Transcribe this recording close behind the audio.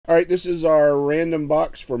Alright, this is our random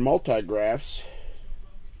box for multigraphs.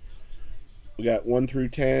 We got 1 through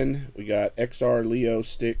 10. We got XR, Leo,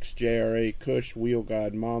 Sticks, JRA, Kush, Wheel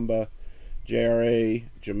God, Mamba, JRA,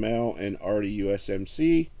 Jamel, and Artie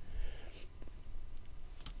USMC.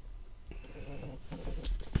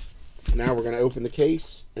 Now we're going to open the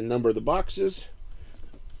case and number the boxes.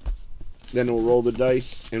 Then we'll roll the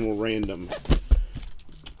dice and we'll random.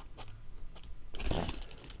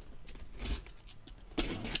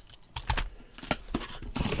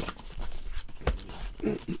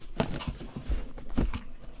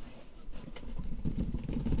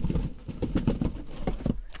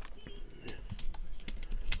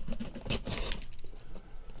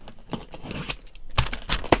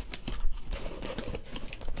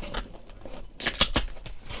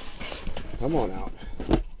 Come on out.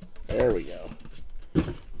 There we go.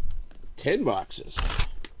 10 boxes.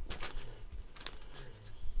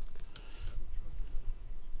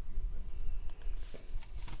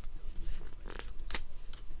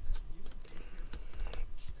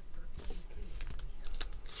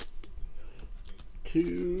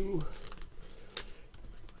 Two.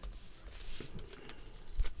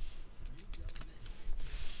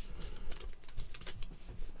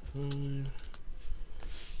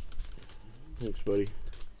 Thanks, buddy.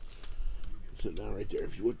 Sit down right there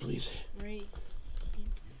if you would, please. Right.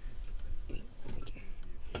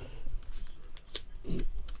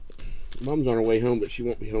 Mom's on her way home, but she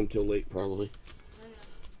won't be home till late, probably.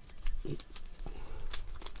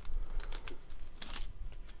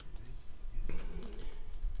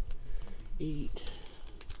 8,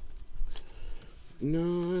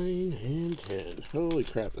 9, and 10. Holy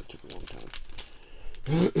crap, that took a long time.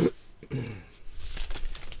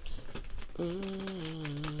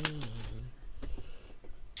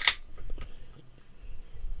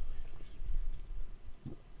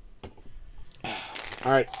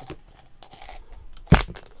 All right.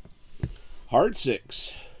 Hard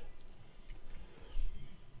 6.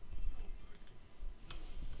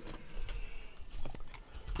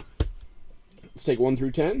 Let's take 1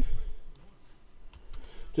 through 10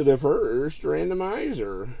 to the first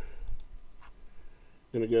randomizer.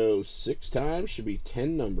 Gonna go 6 times. Should be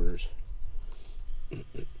 10 numbers. I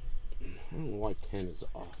don't know why 10 is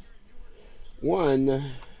off. 1.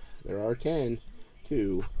 There are 10.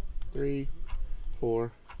 2, 3,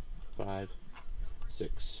 4, 5,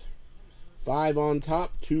 6. 5 on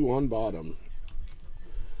top, 2 on bottom.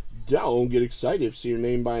 Don't get excited if you see your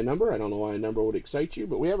name by a number. I don't know why a number would excite you,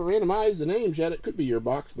 but we haven't randomized the names yet. It could be your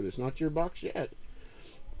box, but it's not your box yet.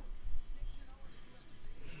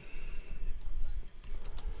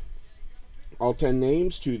 All 10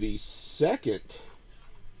 names to the second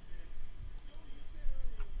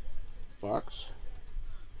box.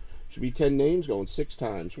 Should be 10 names going 6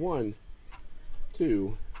 times. 1,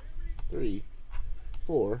 2, 3,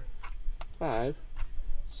 4, 5,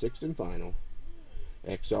 6th and final.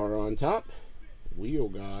 XR on top, Wheel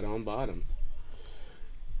God on bottom.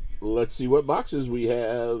 Let's see what boxes we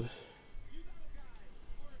have.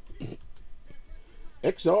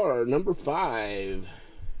 XR number 5,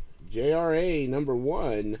 JRA number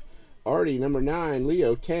 1, Artie number 9,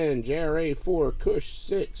 Leo 10, JRA 4, Kush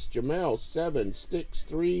 6, Jamel 7, Sticks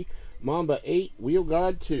 3, Mamba 8, Wheel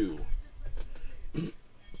God 2.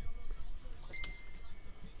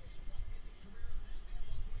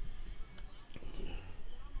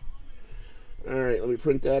 Alright, let me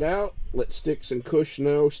print that out. Let Sticks and Kush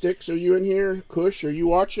know. Sticks, are you in here? Kush, are you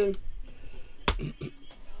watching?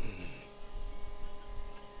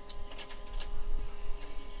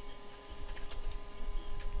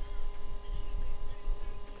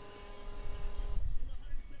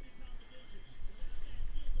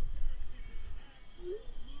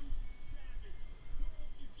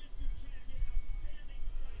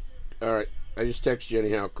 Alright, I just texted you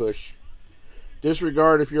anyhow, Kush.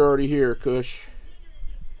 Disregard if you're already here, Kush.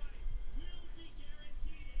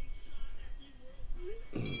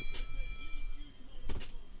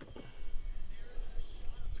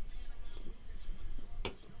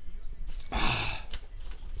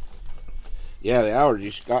 Yeah, the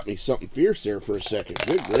allergies got me something fierce there for a second.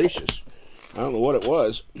 Good gracious. I don't know what it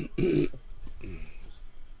was.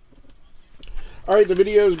 Alright, the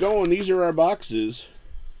video's going. These are our boxes.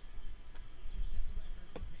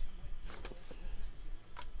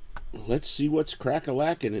 Let's see what's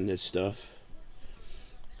crack-a-lacking in this stuff.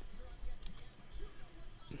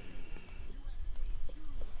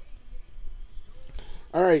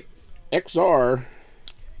 All right, XR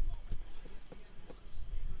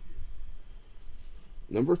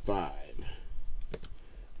number 5.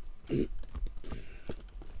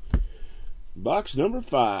 Box number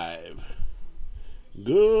 5.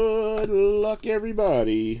 Good luck,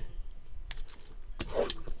 everybody.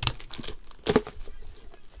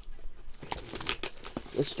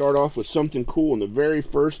 Let's start off with something cool in the very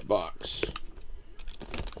first box.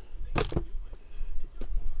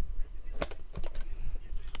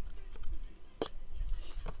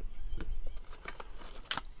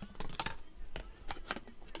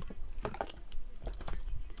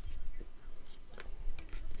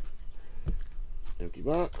 Empty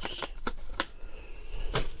box.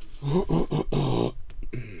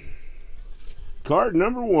 Card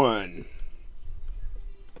number 1.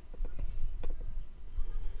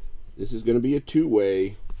 This is going to be a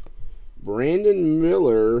two-way. Brandon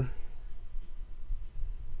Miller,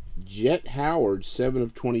 Jet Howard, 7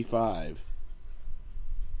 of 25.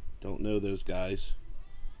 Don't know those guys.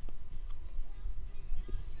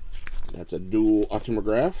 That's a dual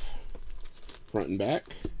autograph, front and back.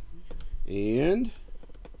 And,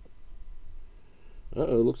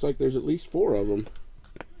 looks like there's at least 4 of them.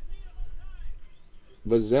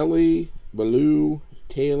 Bazelli, Baloo,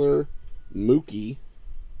 Taylor, Mookie,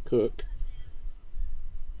 Cook,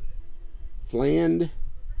 Fland,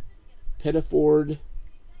 Pettiford,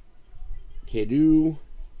 Kedu,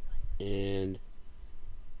 and,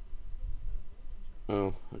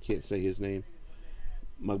 oh, I can't say his name,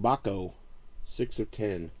 Mabako, 6 of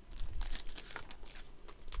 10.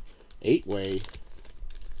 8-way.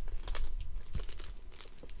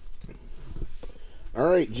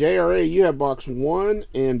 Alright, JRA, you have box 1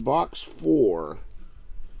 and box 4.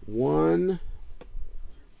 1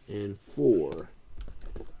 and 4.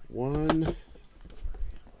 1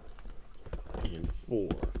 and 4.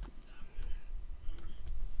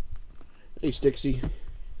 Hey, Stixie.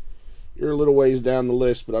 You're a little ways down the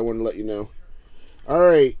list, but I wanted to let you know.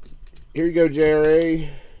 Alright, here you go, JRA.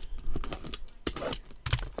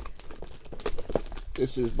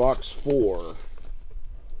 This is box 4.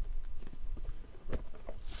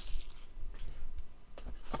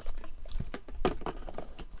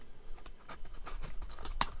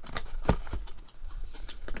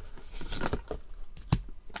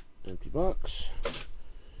 Empty box.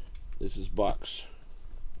 This is box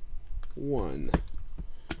 1.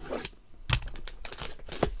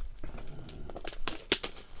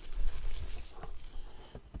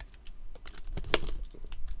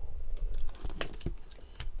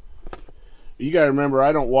 You gotta remember,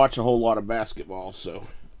 I don't watch a whole lot of basketball, so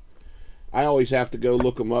I always have to go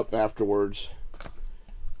look them up afterwards.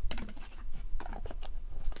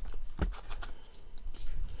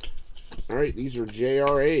 Alright, these are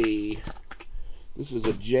JRA. This is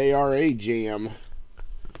a JRA jam.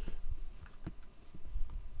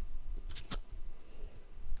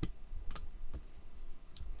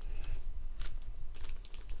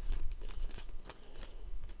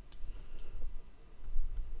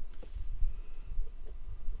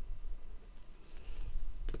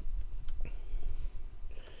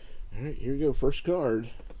 Alright, here we go. First card.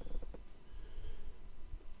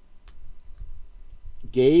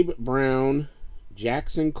 Gabe Brown,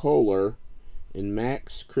 Jackson Kohler, and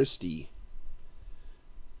Max Christie.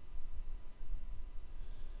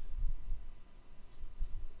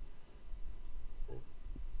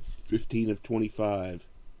 $15 of 25.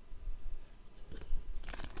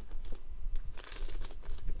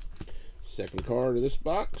 Second card of this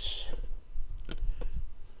box.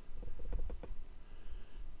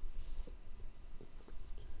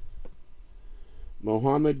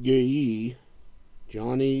 Mohamed Gaye,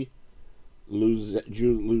 Johnny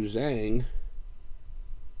Luzang,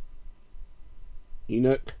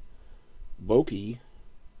 Enoch Boki,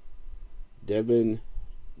 Devin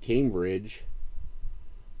Cambridge,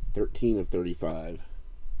 13 of 35.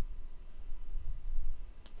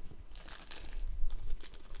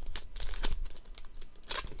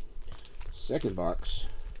 Second box.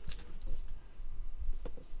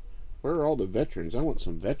 Where are all the veterans? I want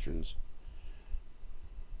some veterans.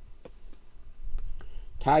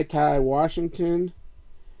 Ty Washington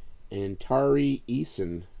and Tari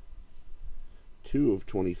Eason, 2 of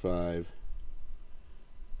 25.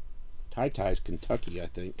 Ty's Kentucky, I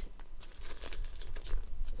think.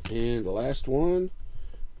 And the last one,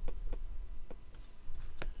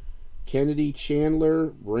 Kennedy Chandler,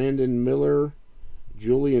 Brandon Miller,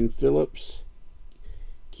 Julian Phillips,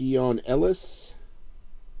 Keon Ellis,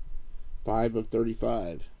 5 of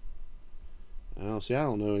 35. Oh, see, I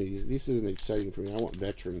don't know. This isn't exciting for me. I want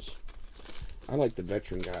veterans. I like the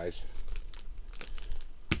veteran guys.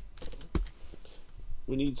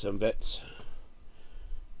 We need some vets.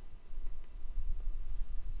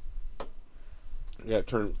 I gotta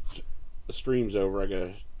turn the streams over. I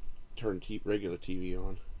gotta turn regular TV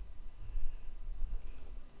on.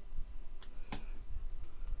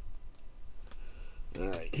 All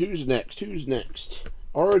right, who's next? Who's next?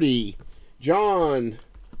 Artie, John,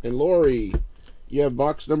 and Lori. You have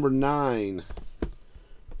box number 9.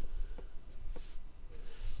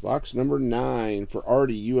 Box number 9 for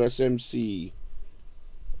Artie, USMC.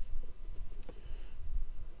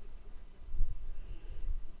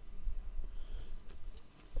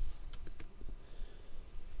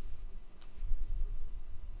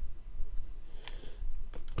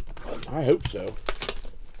 I hope so.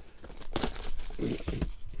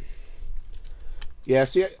 Yeah,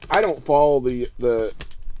 see, I don't follow the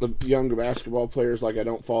younger basketball players like I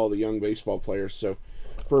don't follow the young baseball players. So,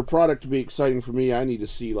 for a product to be exciting for me, I need to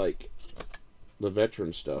see like the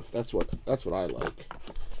veteran stuff. That's what I like.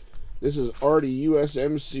 This is Artie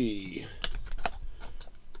USMC.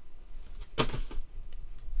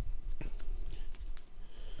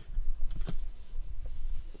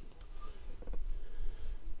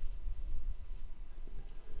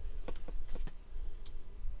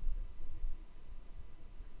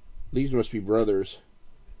 These must be brothers.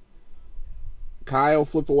 Kyle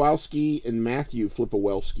Flipowalski and Matthew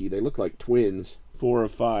Flipowalski. They look like twins. 4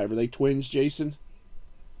 of 5. Are they twins, Jason?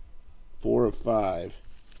 4 of 5.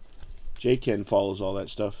 J-Ken follows all that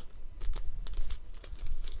stuff.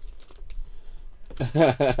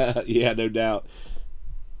 Yeah, no doubt.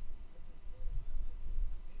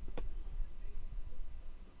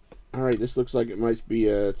 Alright, this looks like it might be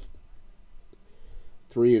a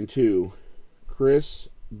 3 and 2. Chris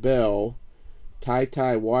Bell,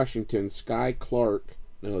 Ty Washington, Sky Clark.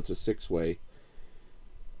 No, it's a 6-way.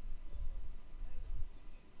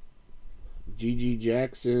 Gigi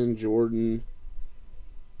Jackson, Jordan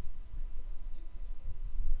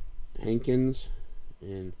Hankins,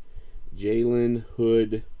 and Jalen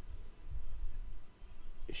Hood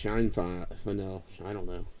Funnell. I don't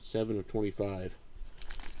know. 7 of 25.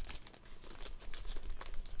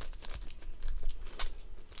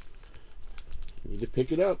 Need to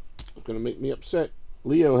pick it up. It's going to make me upset.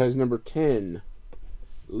 Leo has number 10.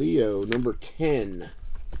 Leo, number 10.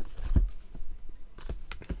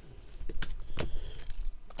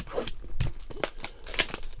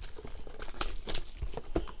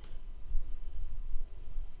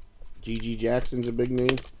 Gigi Jackson's a big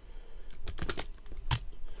name.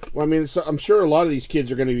 Well, I mean, I'm sure a lot of these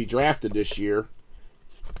kids are going to be drafted this year.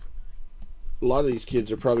 A lot of these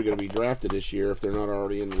kids are probably going to be drafted this year if they're not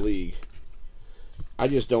already in the league. I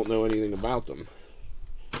just don't know anything about them.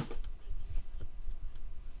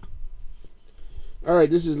 All right,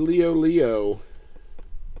 this is Leo.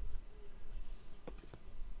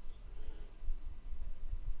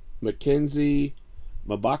 Mackenzie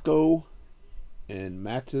Mabako and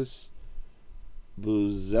Mattis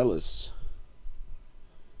Buzelis.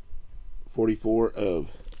 44 of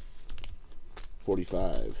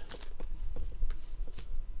 45.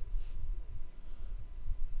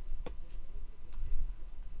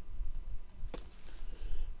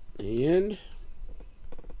 And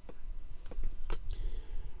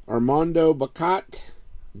Armando Bacat,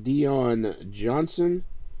 Dion Johnson,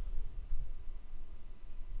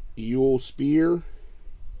 Yule Spear,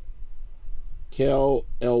 Kel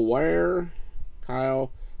Elwire,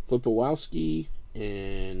 Kyle Flipowalski,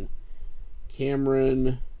 and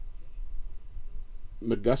Cameron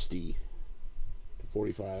McGusty.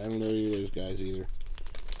 45. I don't know any of those guys either.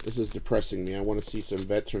 This is depressing me. I want to see some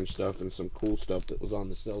veteran stuff and some cool stuff that was on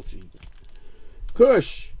the sell sheet.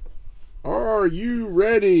 Kush, are you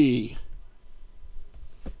ready?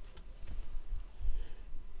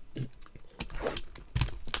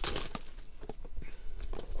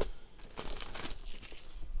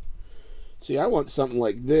 See, I want something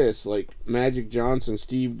like this, like Magic Johnson,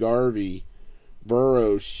 Steve Garvey,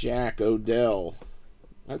 Burroughs, Shaq, Odell.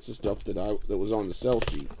 That's the stuff that was on the sell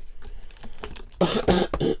sheet.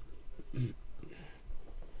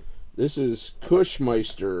 This is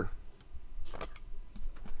Kushmeister.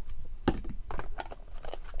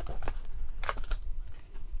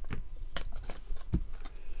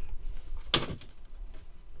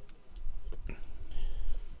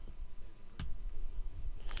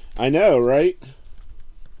 I know, right?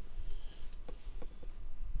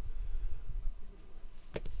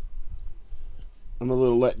 I'm a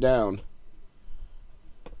little let down.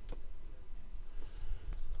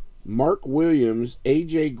 Mark Williams,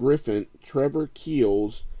 A.J. Griffin, Trevor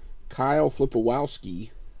Keels, Kyle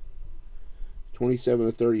Flipowalski, 27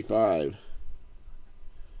 of 35.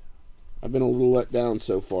 I've been a little let down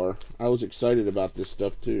so far. I was excited about this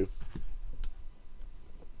stuff too.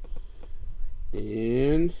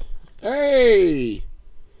 And, hey!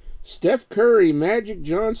 Steph Curry, Magic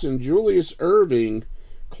Johnson, Julius Erving,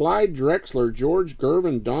 Clyde Drexler, George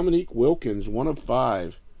Gervin, Dominique Wilkins, 1 of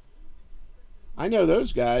 5. I know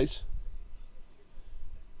those guys.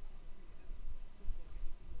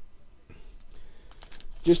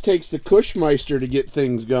 Just takes the Kushmeister to get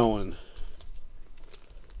things going.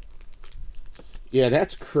 Yeah,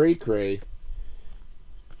 that's cray-cray.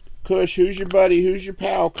 Kush, who's your buddy? Who's your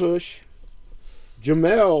pal, Kush?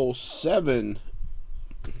 Jamel, 7.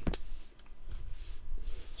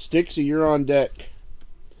 Stixie, you're on deck.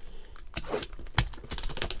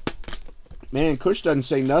 Man, Kush doesn't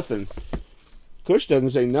say nothing. Kush doesn't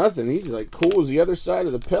say nothing. He's like cool as the other side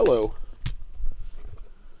of the pillow.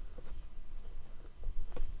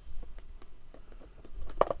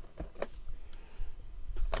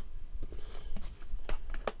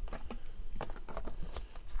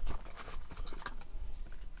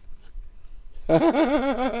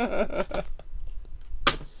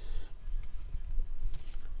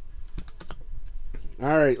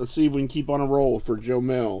 Alright, let's see if we can keep on a roll for Joe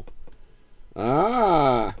Mel.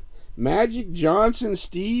 Magic Johnson,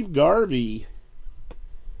 Steve Garvey.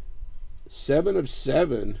 7 of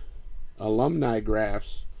 7. Alumni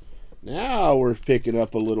graphs. Now we're picking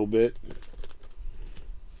up a little bit.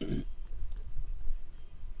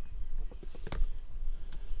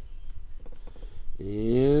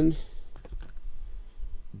 And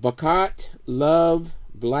Bacat, Love,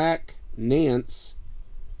 Black, Nance.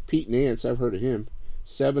 Pete Nance, I've heard of him.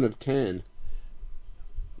 7 of 10.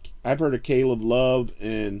 I've heard of Caleb Love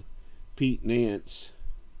and Pete Nance.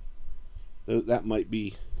 That might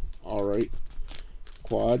be alright.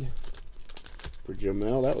 Quad for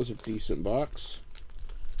Jamel. That was a decent box.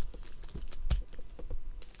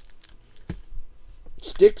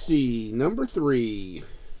 Stixie, number 3.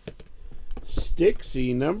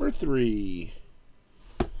 Stixie, number 3.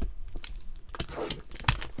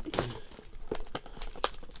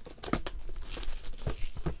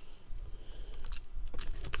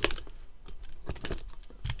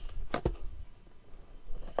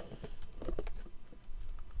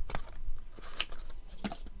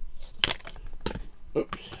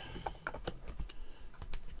 Oops.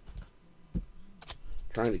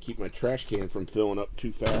 Trying to keep my trash can from filling up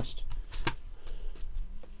too fast.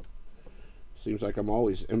 Seems like I'm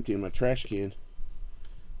always emptying my trash can.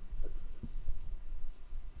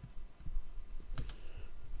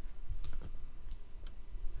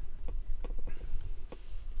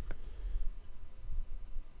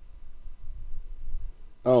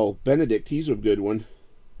 Oh, Benedict, he's a good one.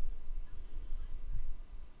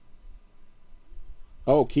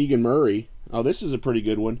 Oh, Keegan Murray. Oh, this is a pretty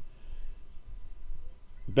good one.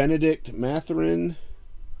 Benedict Mathurin,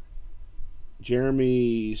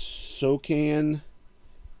 Jeremy Sokan,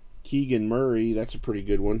 Keegan Murray. That's a pretty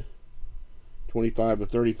good one. 25 of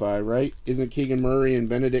 35, right? Isn't Keegan Murray and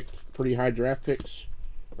Benedict pretty high draft picks?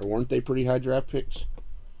 Or weren't they pretty high draft picks?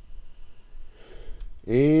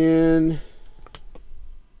 And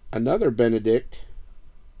another Benedict.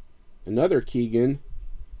 Another Keegan.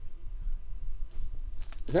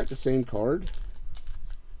 Is that the same card?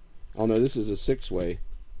 Oh no, this is a 6-way.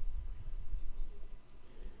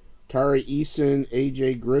 Tari Eason,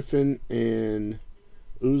 AJ Griffin, and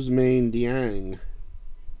Ousmane Dieng.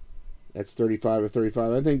 That's 35 of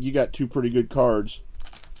 35. I think you got 2 pretty good cards.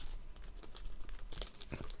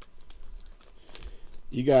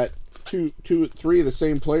 You got 3 of the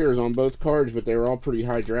same players on both cards, but they were all pretty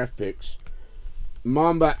high draft picks.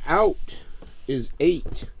 Mamba out is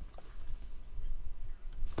 8.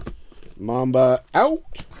 Mamba out.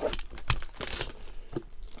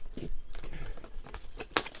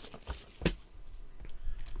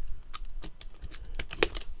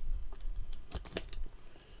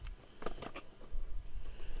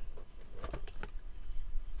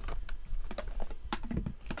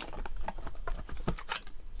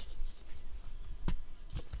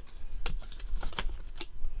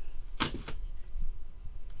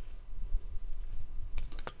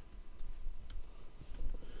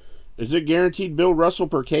 Is it guaranteed Bill Russell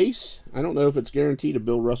per case? I don't know if it's guaranteed a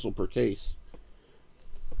Bill Russell per case.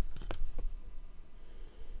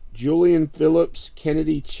 Julian Phillips,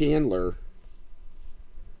 Kennedy Chandler.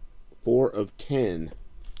 4 of 10.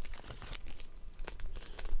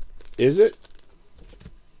 Is it?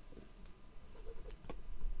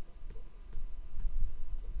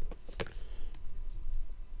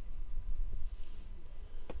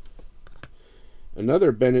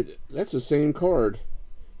 Another Benedict. That's the same card.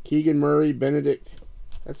 Keegan Murray, Benedict.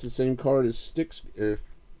 That's the same card as Sticks.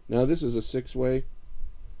 No, this is a 6-way.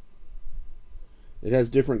 It has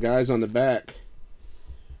different guys on the back.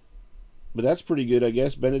 But that's pretty good, I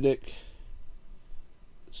guess. Benedict,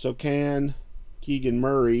 Sokan, Keegan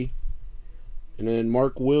Murray, and then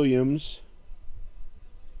Mark Williams.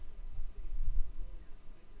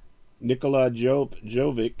 Nikola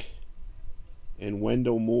Jovic, and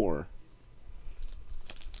Wendell Moore.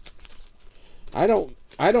 I don't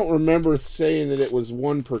remember saying that it was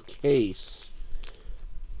 1 per case,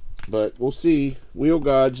 but we'll see. Wheel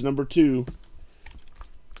Gods number 2.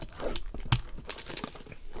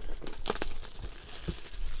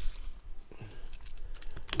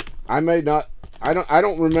 I may not. I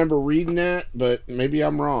don't remember reading that, but maybe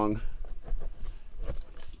I'm wrong.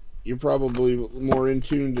 You're probably more in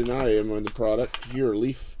tune than I am on the product. You're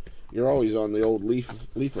always on the old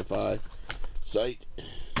Leafify site,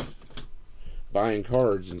 buying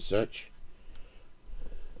cards and such.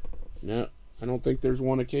 No, I don't think there's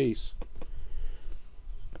 1 a case.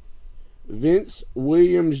 Vince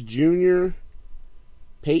Williams Jr.,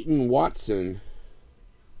 Peyton Watson,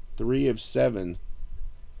 3 of 7.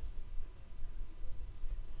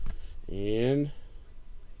 And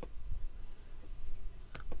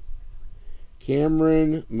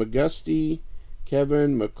Cameron McGusty,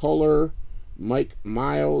 Kevin McCullough, Mike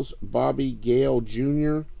Miles, Bobby Gale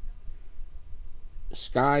Jr.,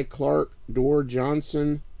 Sky Clark, Dor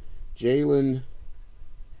Johnson, Jalen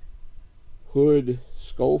Hood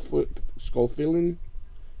Scolfilin,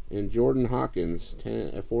 and Jordan Hawkins,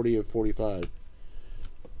 40 of 45.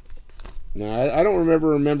 Now, I don't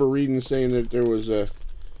remember reading saying that there was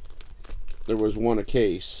 1 a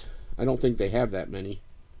case. I don't think they have that many.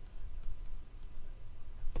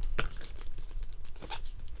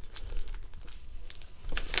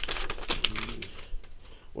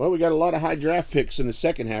 Well, we got a lot of high draft picks in the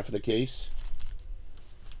second half of the case.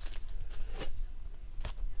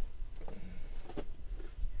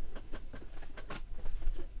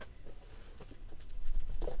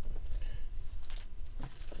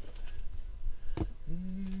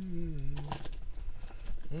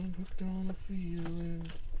 I'm hooked on a feeling.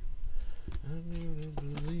 I'm gonna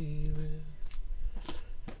believe it.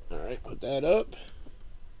 All right, put that up.